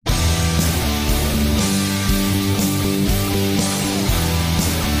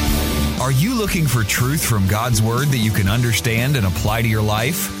Are you looking for truth from God's Word that you can understand and apply to your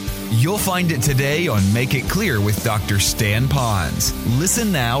life? You'll find it today on Make It Clear with Dr. Stan Ponz.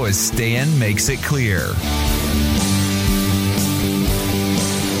 Listen now as Stan makes it clear.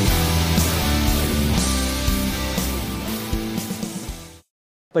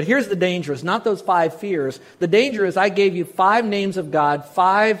 But here's the danger. It's not those 5 fears. The danger is I gave you 5 names of God,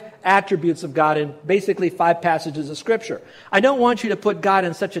 5 attributes of God, and basically 5 passages of Scripture. I don't want you to put God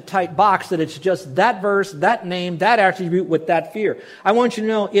in such a tight box that it's just that verse, that name, that attribute with that fear. I want you to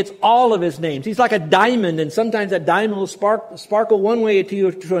know it's all of His names. He's like a diamond, and sometimes that diamond will sparkle one way to you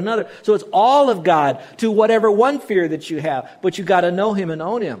or to another. So it's all of God to whatever one fear that you have. But you got to know Him and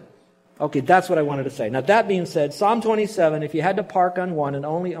own Him. Okay, that's what I wanted to say. Now, that being said, Psalm 27, if you had to park on one and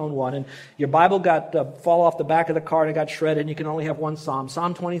only own one, and your Bible got fall off the back of the car and it got shredded and you can only have one Psalm,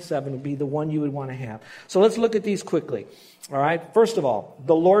 Psalm 27 would be the one you would want to have. So let's look at these quickly. All right, first of all,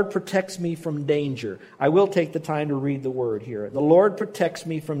 the Lord protects me from danger. I will take the time to read the word here. The Lord protects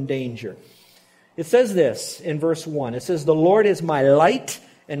me from danger. It says this in verse 1. It says, "The Lord is my light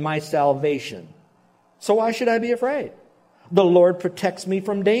and my salvation. So why should I be afraid? The Lord protects me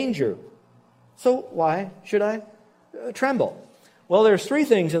from danger. So why should I tremble?" Well, there's 3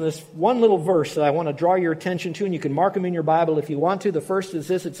 things in this one little verse that I want to draw your attention to, and you can mark them in your Bible if you want to. The first is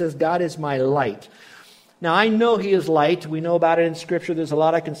this. It says, God is my light. Now, I know He is light. We know about it in Scripture. There's a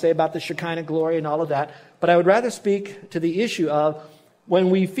lot I can say about the Shekinah glory and all of that. But I would rather speak to the issue of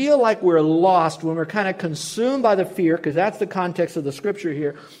when we feel like we're lost, when we're kind of consumed by the fear, because that's the context of the Scripture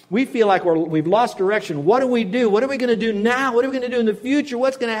here, we feel like we've lost direction. What do we do? What are we going to do now? What are we going to do in the future?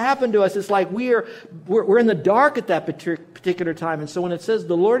 What's going to happen to us? It's like we're in the dark at that particular time. And so when it says,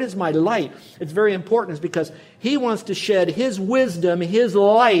 the Lord is my light, it's very important. It's because He wants to shed His wisdom, His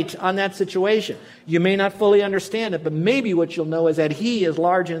light on that situation. You may not fully understand it, but maybe what you'll know is that He is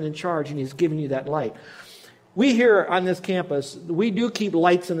large and in charge, and He's giving you that light. We here on this campus, we do keep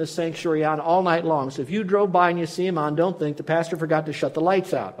lights in the sanctuary on all night long. So if you drove by and you see them on, don't think the pastor forgot to shut the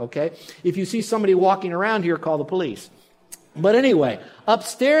lights out, okay? If you see somebody walking around here, call the police. But anyway,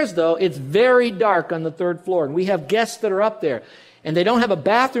 upstairs though, it's very dark on the 3rd floor, and we have guests that are up there. And they don't have a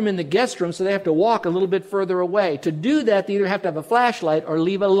bathroom in the guest room, so they have to walk a little bit further away. To do that, they either have to have a flashlight or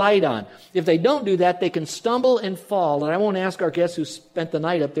leave a light on. If they don't do that, they can stumble and fall. And I won't ask our guests who spent the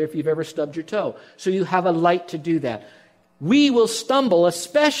night up there if you've ever stubbed your toe. So you have a light to do that. We will stumble,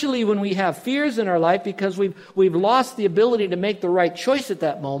 especially when we have fears in our life, because we've lost the ability to make the right choice at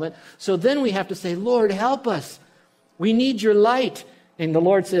that moment. So then we have to say, Lord, help us. We need your light. And the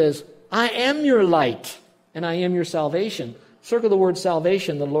Lord says, I am your light, and I am your salvation. Circle the word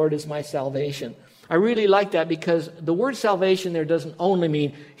salvation. The Lord is my salvation. I really like that because the word salvation there doesn't only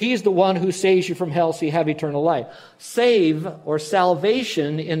mean He's the one who saves you from hell so you have eternal life. Save or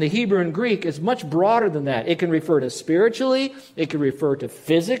salvation in the Hebrew and Greek is much broader than that. It can refer to spiritually. It can refer to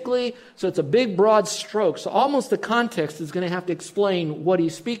physically. So it's a big, broad stroke. So almost the context is going to have to explain what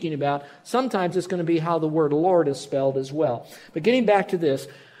he's speaking about. Sometimes it's going to be how the word Lord is spelled as well. But getting back to this,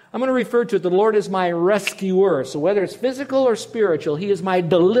 I'm going to refer to it, the Lord is my rescuer. So whether it's physical or spiritual, He is my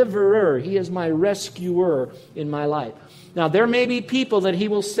deliverer. He is my rescuer in my life. Now, there may be people that He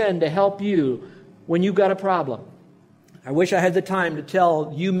will send to help you when you've got a problem. I wish I had the time to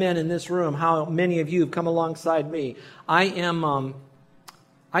tell you men in this room how many of you have come alongside me. I am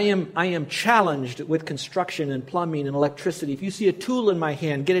challenged with construction and plumbing and electricity. If you see a tool in my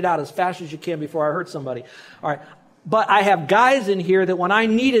hand, get it out as fast as you can before I hurt somebody. All right. But I have guys in here that when I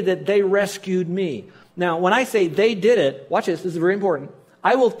needed it, they rescued me. Now, when I say they did it, watch this is very important.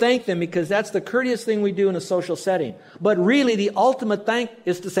 I will thank them because that's the courteous thing we do in a social setting. But really, the ultimate thank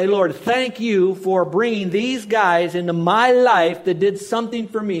is to say, Lord, thank you for bringing these guys into my life that did something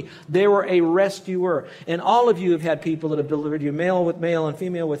for me. They were a rescuer. And all of you have had people that have delivered you, male with male and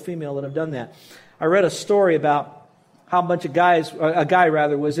female with female, that have done that. I read a story about how a guy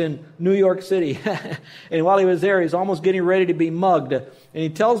was in New York City. And while he was there, he was almost getting ready to be mugged. And he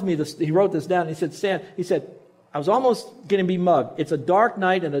tells me this, he wrote this down. He said, Stan, I was almost getting to be mugged. It's a dark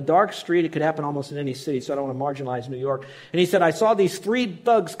night in a dark street. It could happen almost in any city, so I don't want to marginalize New York. And he said, I saw these 3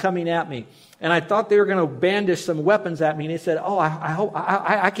 thugs coming at me. And I thought they were going to brandish some weapons at me. And he said,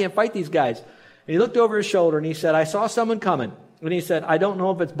 I can't fight these guys. And he looked over his shoulder and he said, I saw someone coming. And he said, I don't know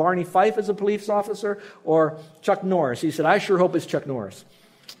if it's Barney Fife as a police officer or Chuck Norris. He said, I sure hope it's Chuck Norris.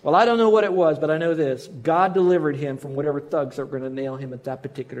 Well, I don't know what it was, but I know this. God delivered him from whatever thugs that were going to nail him at that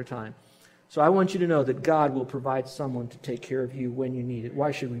particular time. So I want you to know that God will provide someone to take care of you when you need it.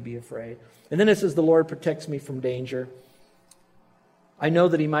 Why should we be afraid? And then it says, the Lord protects me from danger. I know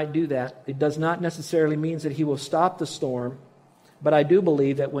that He might do that. It does not necessarily mean that He will stop the storm. But I do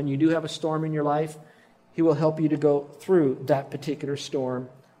believe that when you do have a storm in your life, He will help you to go through that particular storm,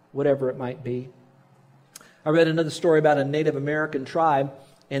 whatever it might be. I read another story about a Native American tribe,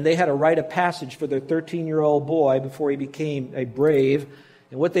 and they had to write a passage for their 13-year-old boy before he became a brave.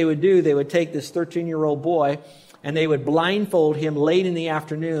 And what they would do, they would take this 13-year-old boy, and they would blindfold him late in the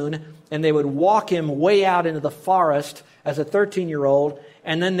afternoon, and they would walk him way out into the forest as a 13-year-old,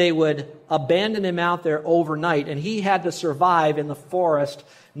 and then they would abandon him out there overnight, and he had to survive in the forest,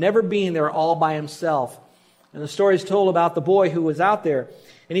 never being there all by himself. And the story is told about the boy who was out there,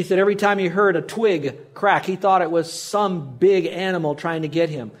 and he said every time he heard a twig crack, he thought it was some big animal trying to get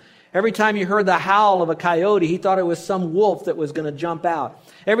him. Every time he heard the howl of a coyote, he thought it was some wolf that was going to jump out.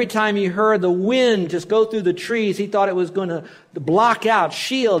 Every time he heard the wind just go through the trees, he thought it was going to block out,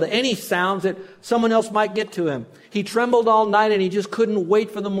 shield any sounds that someone else might get to him. He trembled all night, and he just couldn't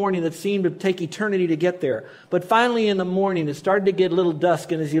wait for the morning that seemed to take eternity to get there. But finally in the morning, it started to get a little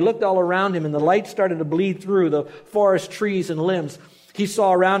dusk, and as he looked all around him and the light started to bleed through the forest trees and limbs, he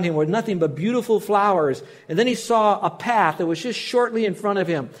saw around him were nothing but beautiful flowers. And then he saw a path that was just shortly in front of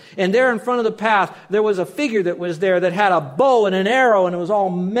him. And there in front of the path, there was a figure that was there that had a bow and an arrow, and it was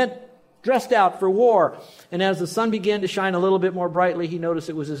all dressed out for war. And as the sun began to shine a little bit more brightly, he noticed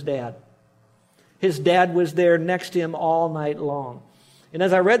it was his dad. His dad was there next to him all night long. And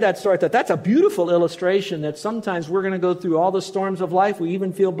as I read that story, I thought, that's a beautiful illustration that sometimes we're going to go through all the storms of life. We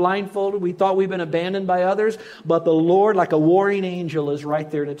even feel blindfolded. We thought we've been abandoned by others. But the Lord, like a warring angel, is right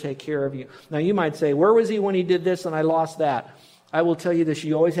there to take care of you. Now, you might say, where was He when He did this and I lost that? I will tell you this.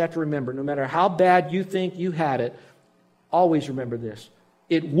 You always have to remember, no matter how bad you think you had it, always remember this.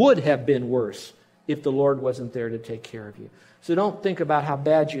 It would have been worse if the Lord wasn't there to take care of you. So don't think about how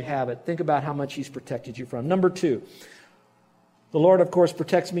bad you have it. Think about how much He's protected you from. Number 2. The Lord, of course,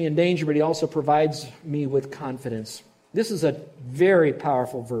 protects me in danger, but He also provides me with confidence. This is a very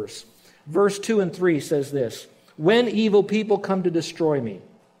powerful verse. Verse 2 and 3 says this: when evil people come to destroy me,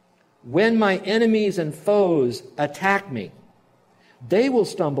 when my enemies and foes attack me, they will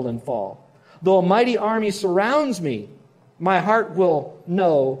stumble and fall. Though a mighty army surrounds me, my heart will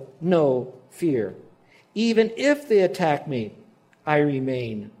know no fear. Even if they attack me, I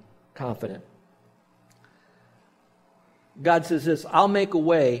remain confident. God says this: I'll make a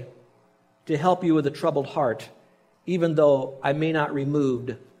way to help you with a troubled heart, even though I may not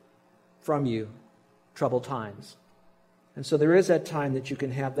remove from you troubled times. And so there is that time that you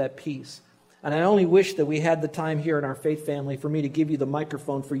can have that peace. And I only wish that we had the time here in our faith family for me to give you the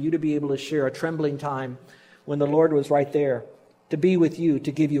microphone for you to be able to share a trembling time when the Lord was right there to be with you,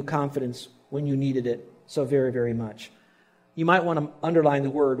 to give you confidence when you needed it so very, very much. You might want to underline the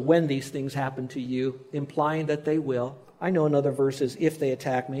word when these things happen to you, implying that they will. I know in other verses, if they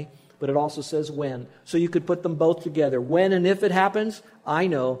attack me, but it also says when. So you could put them both together. When and if it happens, I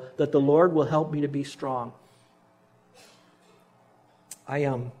know that the Lord will help me to be strong.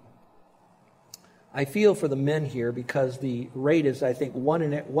 I feel for the men here because the rate is, I think, 1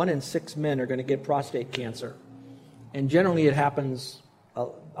 in 6 men are going to get prostate cancer. And generally it happens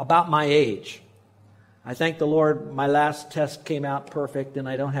about my age. I thank the Lord my last test came out perfect, and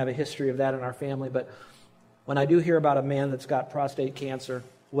I don't have a history of that in our family, but when I do hear about a man that's got prostate cancer,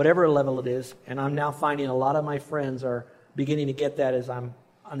 whatever level it is, and I'm now finding a lot of my friends are beginning to get that as I'm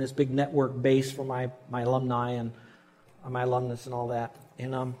on this big network base for my alumni and my alumnus and all that.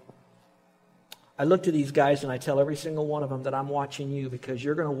 And I look to these guys and I tell every single one of them that I'm watching you because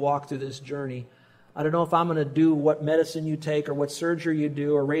you're going to walk through this journey. I don't know if I'm going to do what medicine you take or what surgery you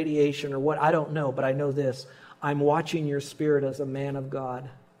do or radiation or what, I don't know, but I know this. I'm watching your spirit as a man of God.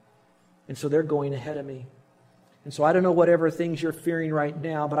 And so they're going ahead of me. And so I don't know whatever things you're fearing right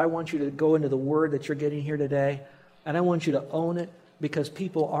now, but I want you to go into the word that you're getting here today, and I want you to own it because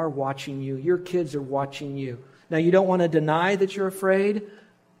people are watching you. Your kids are watching you. Now, you don't want to deny that you're afraid.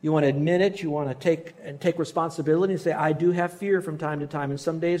 You want to admit it. You want to take responsibility and say, I do have fear from time to time, and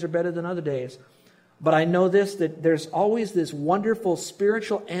some days are better than other days. But I know this, that there's always this wonderful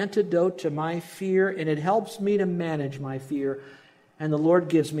spiritual antidote to my fear, and it helps me to manage my fear. And the Lord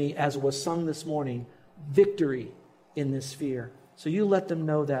gives me, as was sung this morning, victory in this fear. So you let them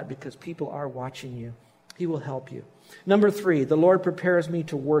know that because people are watching you. He will help you. Number 3, the Lord prepares me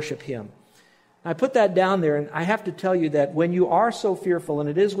to worship Him. I put that down there, and I have to tell you that when you are so fearful, and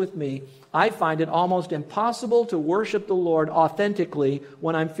it is with me, I find it almost impossible to worship the Lord authentically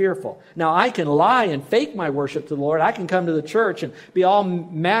when I'm fearful. Now, I can lie and fake my worship to the Lord. I can come to the church and be all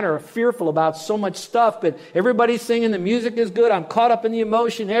manner of fearful about so much stuff, but everybody's singing, the music is good, I'm caught up in the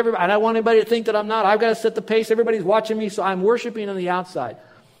emotion, I don't want anybody to think that I'm not. I've got to set the pace, everybody's watching me, so I'm worshiping on the outside.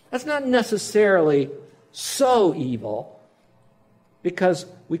 That's not necessarily so evil. because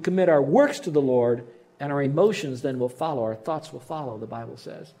we commit our works to the Lord, and our emotions then will follow. Our thoughts will follow, the Bible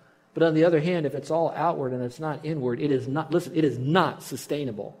says. But on the other hand, if it's all outward and it's not inward, it is not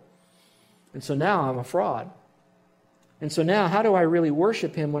sustainable. And so now I'm a fraud. And so now, how do I really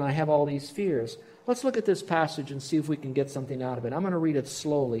worship Him when I have all these fears? Let's look at this passage and see if we can get something out of it. I'm going to read it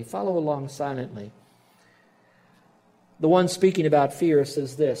slowly. Follow along silently. The one speaking about fear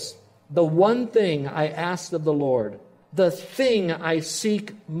says this: "The one thing I ask of the Lord, the thing I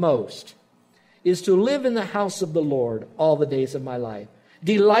seek most, is to live in the house of the Lord all the days of my life,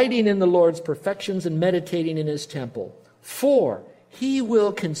 delighting in the Lord's perfections and meditating in His temple. For He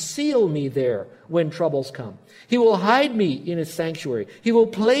will conceal me there when troubles come. He will hide me in His sanctuary. He will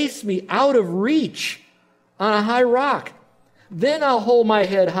place me out of reach on a high rock. Then I'll hold my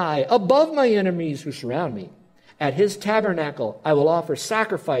head high above my enemies who surround me. At His tabernacle I will offer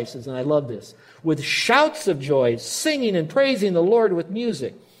sacrifices," and I love this, "with shouts of joy, singing and praising the Lord with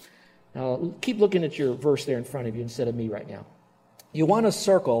music." Now, keep looking at your verse there in front of you instead of me right now. You want to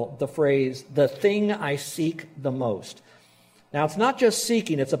circle the phrase, "the thing I seek the most." Now, it's not just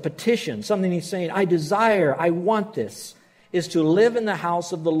seeking, it's a petition, something he's saying, I desire, I want this, is to live in the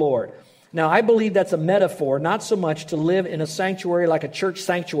house of the Lord. Now, I believe that's a metaphor, not so much to live in a sanctuary like a church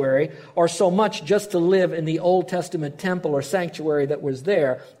sanctuary, or so much just to live in the Old Testament temple or sanctuary that was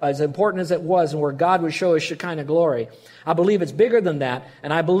there, as important as it was, and where God would show His Shekinah glory. I believe it's bigger than that,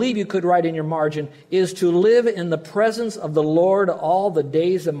 and I believe you could write in your margin, is to live in the presence of the Lord all the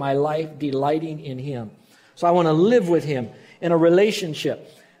days of my life, delighting in Him. So I want to live with Him in a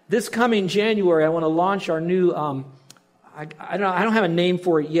relationship. This coming January, I want to launch our new I don't have a name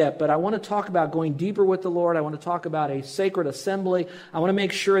for it yet, but I want to talk about going deeper with the Lord. I want to talk about a sacred assembly. I want to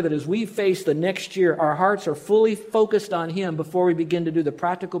make sure that as we face the next year, our hearts are fully focused on Him before we begin to do the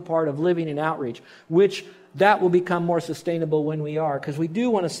practical part of living in outreach, which that will become more sustainable when we are, because we do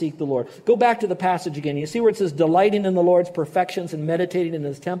want to seek the Lord. Go back to the passage again. You see where it says, delighting in the Lord's perfections and meditating in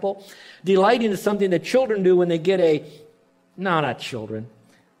His temple? Delighting is something that children do when they get not children.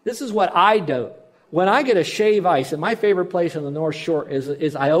 This is what I do. When I get a shave ice, and my favorite place on the North Shore is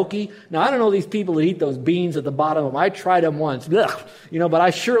Aoki. Now, I don't know these people that eat those beans at the bottom of them. I tried them once, but I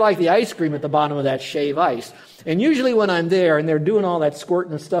sure like the ice cream at the bottom of that shave ice. And usually when I'm there and they're doing all that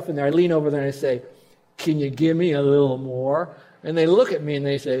squirting and stuff in there, I lean over there and I say, "Can you give me a little more?" And they look at me and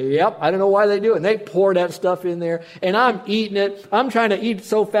they say, "Yep." I don't know why they do it. And they pour that stuff in there. And I'm eating it. I'm trying to eat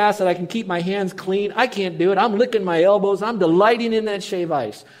so fast that I can keep my hands clean. I can't do it. I'm licking my elbows. I'm delighting in that shave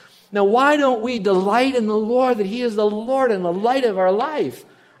ice. Now, why don't we delight in the Lord, that He is the Lord and the light of our life?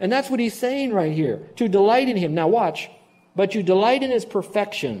 And that's what He's saying right here, to delight in Him. Now watch. "But you delight in His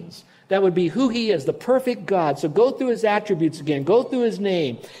perfections." That would be who He is, the perfect God. So go through His attributes again. Go through His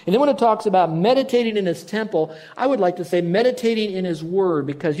name. And then when it talks about meditating in His temple, I would like to say meditating in His Word,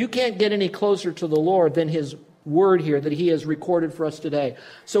 because you can't get any closer to the Lord than His Word here that He has recorded for us today.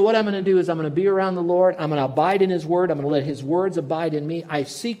 So what I'm going to do is I'm going to be around the Lord. I'm going to abide in His Word. I'm going to let His words abide in me. I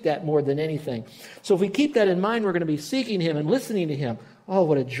seek that more than anything. So if we keep that in mind, we're going to be seeking Him and listening to Him. Oh,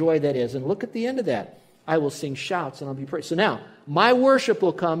 what a joy that is. And look at the end of that. I will sing shouts and I'll be praised. So now, my worship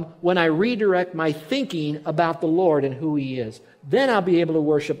will come when I redirect my thinking about the Lord and who He is. Then I'll be able to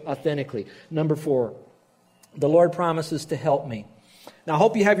worship authentically. Number 4, the Lord promises to help me. Now, I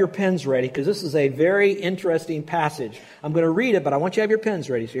hope you have your pens ready, because this is a very interesting passage. I'm going to read it, but I want you to have your pens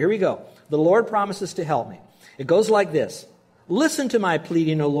ready. So here we go. The Lord promises to help me. It goes like this. "Listen to my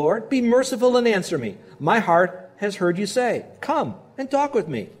pleading, O Lord. Be merciful and answer me. My heart has heard you say, 'Come and talk with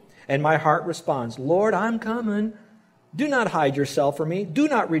me.' And my heart responds, 'Lord, I'm coming. Do not hide yourself from me. Do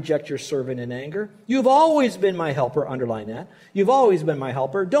not reject your servant in anger. You've always been my helper.'" Underline that. "You've always been my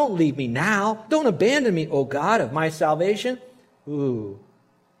helper. Don't leave me now. Don't abandon me, O God of my salvation." Ooh.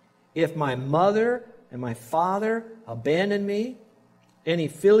 "If my mother and my father abandon me, any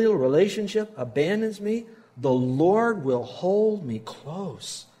filial relationship abandons me, the Lord will hold me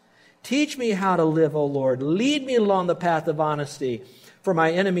close. Teach me how to live, O Lord. Lead me along the path of honesty, for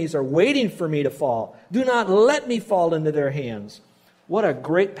my enemies are waiting for me to fall. Do not let me fall into their hands." What a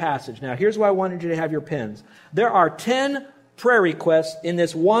great passage. Now, here's why I wanted you to have your pens. There are 10 prayer requests in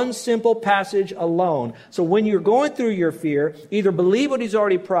this one simple passage alone. So when you're going through your fear, either believe what He's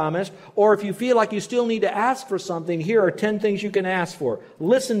already promised, or if you feel like you still need to ask for something, here are 10 things you can ask for.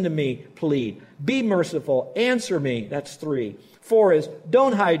 Listen to me, plead. Be merciful. Answer me. That's 3. 4 is,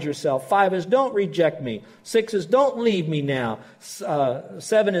 don't hide yourself. 5 is, don't reject me. 6 is, don't leave me now.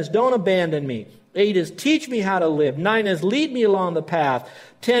 7 is, don't abandon me. 8 is, teach me how to live. 9 is, lead me along the path.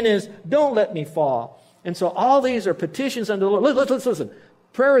 10 is, don't let me fall. And so all these are petitions unto the Lord. Let's listen.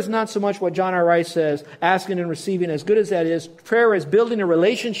 Prayer is not so much what John R. Rice says, asking and receiving, as good as that is. Prayer is building a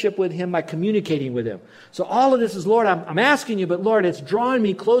relationship with Him by communicating with Him. So all of this is, Lord, I'm asking you, but Lord, it's drawing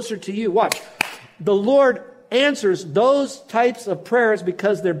me closer to you. Watch. The Lord answers those types of prayers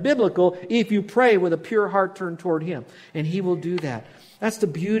because they're biblical if you pray with a pure heart turned toward Him. And He will do that. That's the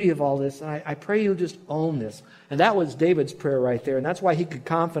beauty of all this. And I pray you'll just own this. And that was David's prayer right there. And that's why he could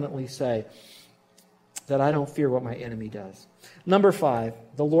confidently say that I don't fear what my enemy does. Number 5,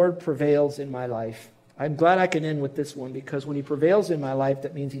 the Lord prevails in my life. I'm glad I can end with this one, because when He prevails in my life,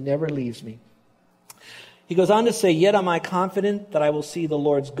 that means He never leaves me. He goes on to say, yet am I confident that I will see the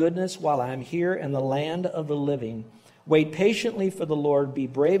Lord's goodness while I am here in the land of the living. Wait patiently for the Lord. Be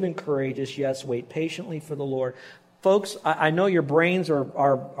brave and courageous. Yes, wait patiently for the Lord. Folks, I know your brains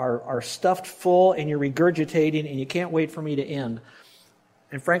are stuffed full and you're regurgitating and you can't wait for me to end.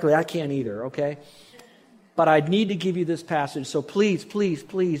 And frankly, I can't either, okay? But I need to give you this passage. So please, please,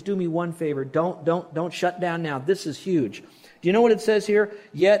 please do me one favor. Don't shut down now. This is huge. Do you know what it says here?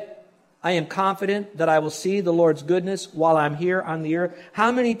 Yet I am confident that I will see the Lord's goodness while I'm here on the earth.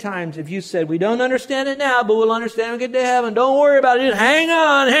 How many times have you said, we don't understand it now, but we'll understand when we get to heaven. Don't worry about it. Just hang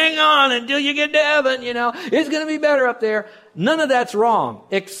on until you get to heaven. It's going to be better up there. None of that's wrong,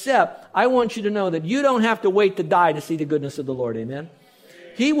 except I want you to know that you don't have to wait to die to see the goodness of the Lord. Amen.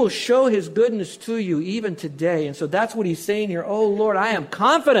 He will show His goodness to you even today. And so that's what He's saying here. Oh, Lord, I am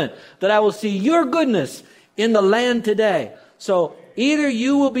confident that I will see your goodness in the land today. So either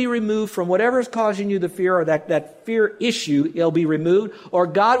you will be removed from whatever is causing you the fear, or that fear issue, it'll be removed, or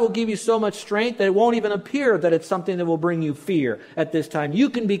God will give you so much strength that it won't even appear that it's something that will bring you fear at this time. You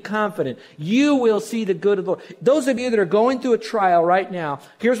can be confident. You will see the good of the Lord. Those of you that are going through a trial right now,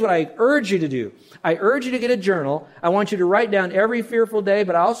 here's what I urge you to do. I urge you to get a journal. I want you to write down every fearful day,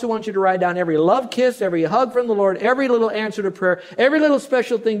 but I also want you to write down every love kiss, every hug from the Lord, every little answer to prayer, every little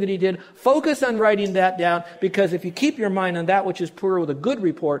special thing that He did. Focus on writing that down, because if you keep your mind on that which is poor with a good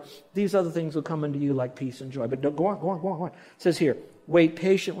report, these other things will come into you like peace and joy. But go on. It says here, wait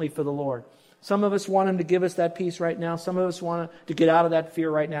patiently for the Lord. Some of us want Him to give us that peace right now. Some of us want to get out of that fear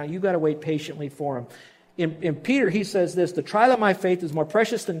right now. You've got to wait patiently for Him. In Peter, he says this, the trial of my faith is more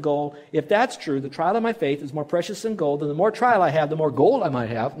precious than gold. If that's true, the trial of my faith is more precious than gold. And the more trial I have, the more gold I might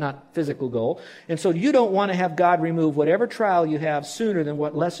have, not physical gold. And so you don't want to have God remove whatever trial you have sooner than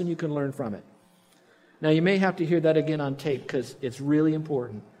what lesson you can learn from it. Now, you may have to hear that again on tape, because it's really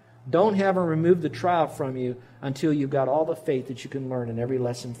important. Don't have Him remove the trial from you until you've got all the faith that you can learn in every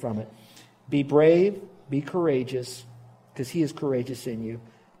lesson from it. Be brave, be courageous, because He is courageous in you.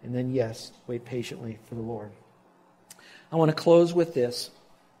 And then, yes, wait patiently for the Lord. I want to close with this.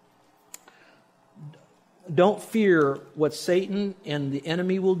 Don't fear what Satan and the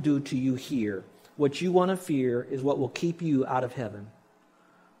enemy will do to you here. What you want to fear is what will keep you out of heaven.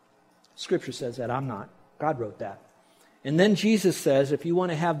 Scripture says that. I'm not. God wrote that. And then Jesus says, if you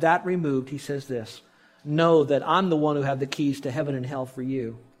want to have that removed, He says this, know that I'm the one who have the keys to heaven and hell for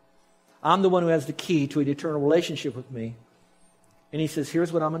you. I'm the one who has the key to an eternal relationship with me. And He says,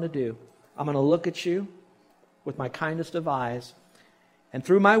 here's what I'm going to do. I'm going to look at you with my kindest of eyes. And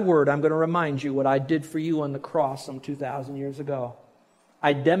through my word, I'm going to remind you what I did for you on the cross some 2,000 years ago.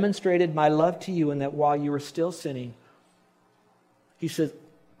 I demonstrated my love to you in that while you were still sinning, He says,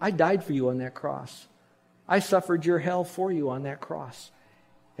 I died for you on that cross. I suffered your hell for you on that cross.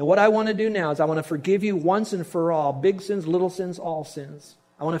 And what I want to do now is I want to forgive you once and for all. Big sins, little sins, all sins.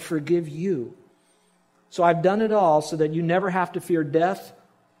 I want to forgive you. So I've done it all so that you never have to fear death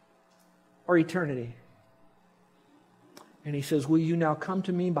or eternity. And He says, will you now come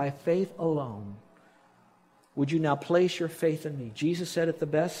to me by faith alone? Would you now place your faith in me? Jesus said it the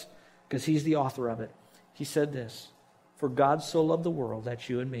best, because He's the author of it. He said this, for God so loved the world, that's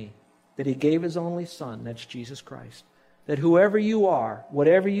you and me, that He gave His only Son, that's Jesus Christ, that whoever you are,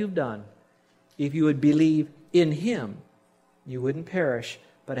 whatever you've done, if you would believe in Him, you wouldn't perish,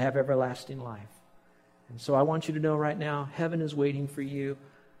 but have everlasting life. And so I want you to know right now, heaven is waiting for you.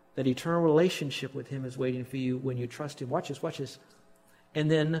 That eternal relationship with Him is waiting for you when you trust Him. Watch this. And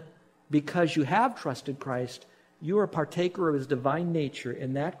then, because you have trusted Christ, you are a partaker of His divine nature,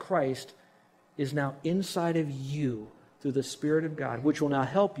 and that Christ is now inside of you through the Spirit of God, which will now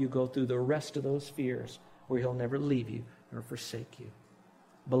help you go through the rest of those fears, where He'll never leave you nor forsake you.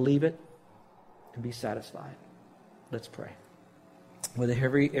 Believe it and be satisfied. Let's pray. With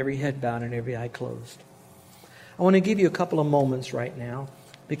every head bowed and every eye closed. I want to give you a couple of moments right now,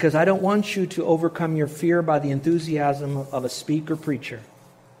 because I don't want you to overcome your fear by the enthusiasm of a speaker preacher.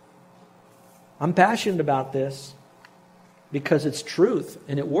 I'm passionate about this because it's truth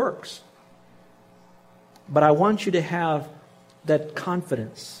and it works. But I want you to have that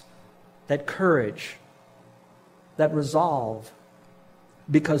confidence, that courage, that resolve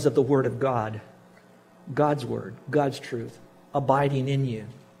because of the Word of God, God's Word, God's truth, abiding in you.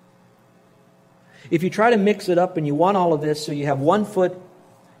 If you try to mix it up and you want all of this so you have one foot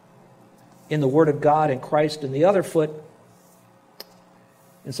in the Word of God and Christ and the other foot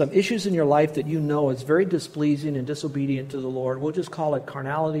in some issues in your life that you know is very displeasing and disobedient to the Lord, we'll just call it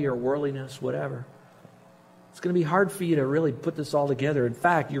carnality or worldliness, whatever. It's going to be hard for you to really put this all together. In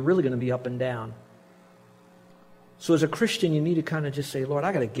fact, you're really going to be up and down. So as a Christian, you need to kind of just say, Lord,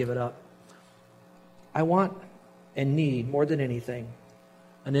 I got to give it up. I want and need, more than anything,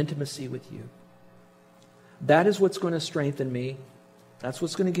 an intimacy with you. That is what's going to strengthen me. That's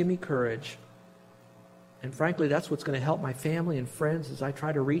what's going to give me courage. And frankly, that's what's going to help my family and friends as I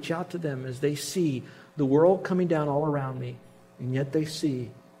try to reach out to them as they see the world coming down all around me, and yet they see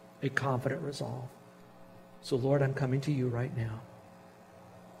a confident resolve. So Lord, I'm coming to you right now.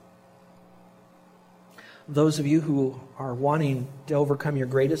 Those of you who are wanting to overcome your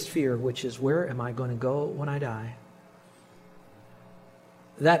greatest fear, which is, where am I going to go when I die?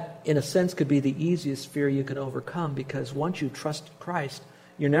 That, in a sense, could be the easiest fear you can overcome, because once you trust Christ,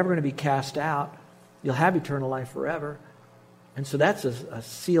 you're never going to be cast out. You'll have eternal life forever. And so that's a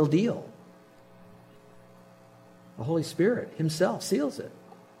sealed deal. The Holy Spirit Himself seals it.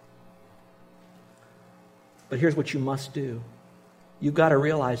 But here's what you must do. You've got to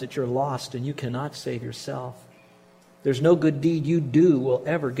realize that you're lost and you cannot save yourself. There's no good deed you do will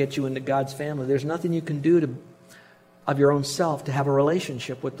ever get you into God's family. There's nothing you can do of your own self to have a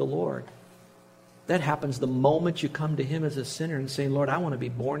relationship with the Lord. That happens the moment you come to Him as a sinner and say, Lord, I want to be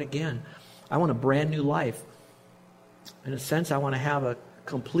born again. I want a brand new life. In a sense, I want to have a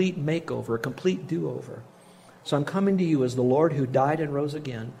complete makeover, a complete do-over. So I'm coming to you as the Lord who died and rose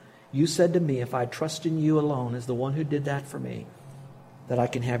again. You said to me, if I trust in you alone as the one who did that for me, that I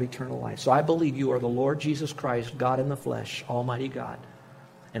can have eternal life. So I believe you are the Lord Jesus Christ, God in the flesh, Almighty God.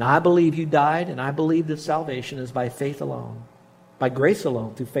 And I believe you died, and I believe that salvation is by faith alone, by grace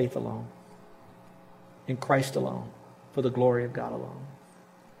alone, through faith alone, in Christ alone, for the glory of God alone.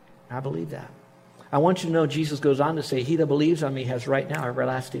 I believe that. I want you to know Jesus goes on to say, he that believes on me has right now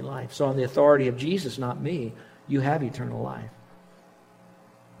everlasting life. So on the authority of Jesus, not me, you have eternal life.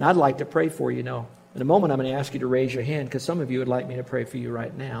 Now I'd like to pray for you. In a moment I'm going to ask you to raise your hand, because some of you would like me to pray for you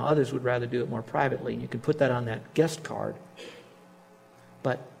right now. Others would rather do it more privately, and you can put that on that guest card.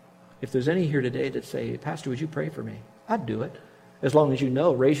 But if there's any here today that say, Pastor, would you pray for me? I'd do it. As long as you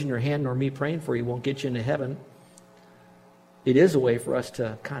know raising your hand or me praying for you won't get you into heaven. It is a way for us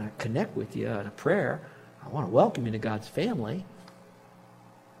to kind of connect with you in a prayer. I want to welcome you to God's family.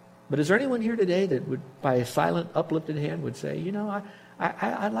 But is there anyone here today that would, by a silent, uplifted hand, would say,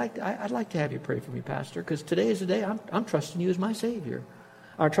 I'd like to have you pray for me, Pastor, because today is the day I'm trusting you as my Savior.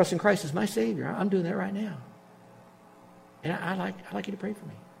 I'm trusting Christ as my Savior. I'm doing that right now. And I'd like you to pray for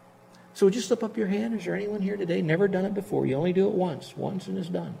me. So would you slip up your hand? Is there anyone here today never done it before? You only do it once and it's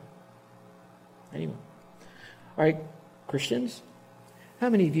done. Anyone? All right, Christians, how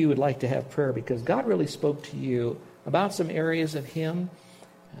many of you would like to have prayer because God really spoke to you about some areas of Him,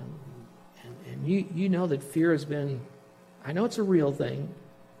 and you know that fear has been, I know it's a real thing,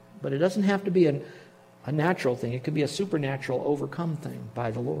 but it doesn't have to be a natural thing. It could be a supernatural overcome thing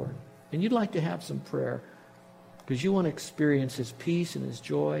by the Lord. And you'd like to have some prayer because you want to experience His peace and His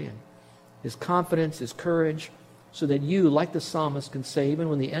joy and His confidence, His courage, so that you, like the psalmist, can say, even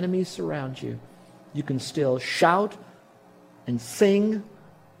when the enemies surround you, you can still shout and sing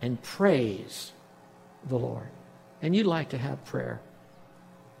and praise the Lord. And you'd like to have prayer.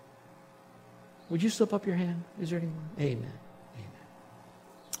 Would you slip up your hand? Is there anyone? Amen.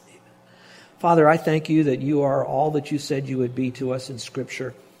 Amen. Father, I thank you that you are all that you said you would be to us in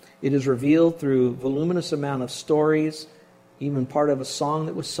Scripture. It is revealed through voluminous amount of stories, even part of a song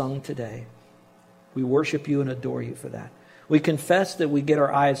that was sung today. We worship you and adore you for that. We confess that we get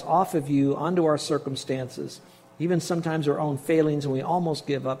our eyes off of you onto our circumstances, even sometimes our own failings, and we almost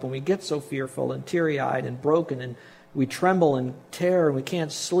give up, and we get so fearful and teary-eyed and broken, and we tremble and tear, and we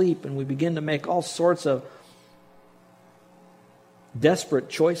can't sleep, and we begin to make all sorts of desperate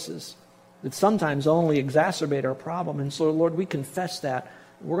choices that sometimes only exacerbate our problem. And so, Lord, we confess that.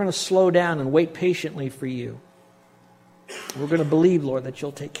 We're going to slow down and wait patiently for you. We're going to believe, Lord, that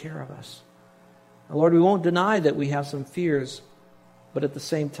you'll take care of us. And Lord, we won't deny that we have some fears, but at the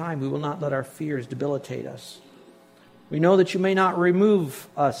same time, we will not let our fears debilitate us. We know that you may not remove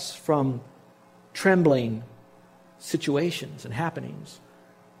us from trembling situations and happenings,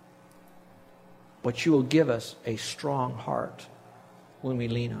 but you will give us a strong heart when we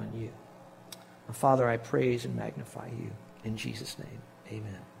lean on you. Now, Father, I praise and magnify you. In Jesus' name,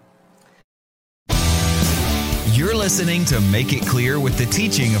 amen. You're listening to Make It Clear with the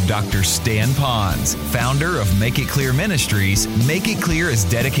teaching of Dr. Stan Ponz, founder of Make It Clear Ministries. Make It Clear is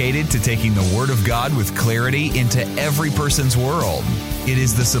dedicated to taking the Word of God with clarity into every person's world. It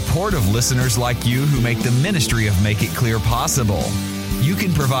is the support of listeners like you who make the ministry of Make It Clear possible. You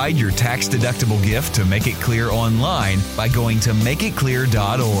can provide your tax-deductible gift to Make It Clear online by going to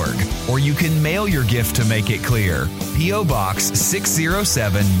makeitclear.org, or you can mail your gift to Make It Clear, P.O. Box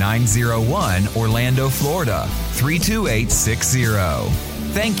 607901, Orlando, Florida 32860.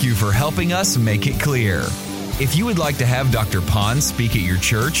 Thank you for helping us make it clear. If you would like to have Dr. Ponz speak at your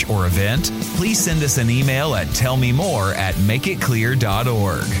church or event, please send us an email at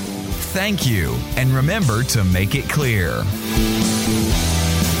tellmemore@makeitclear.org. Thank you, and remember to make it clear.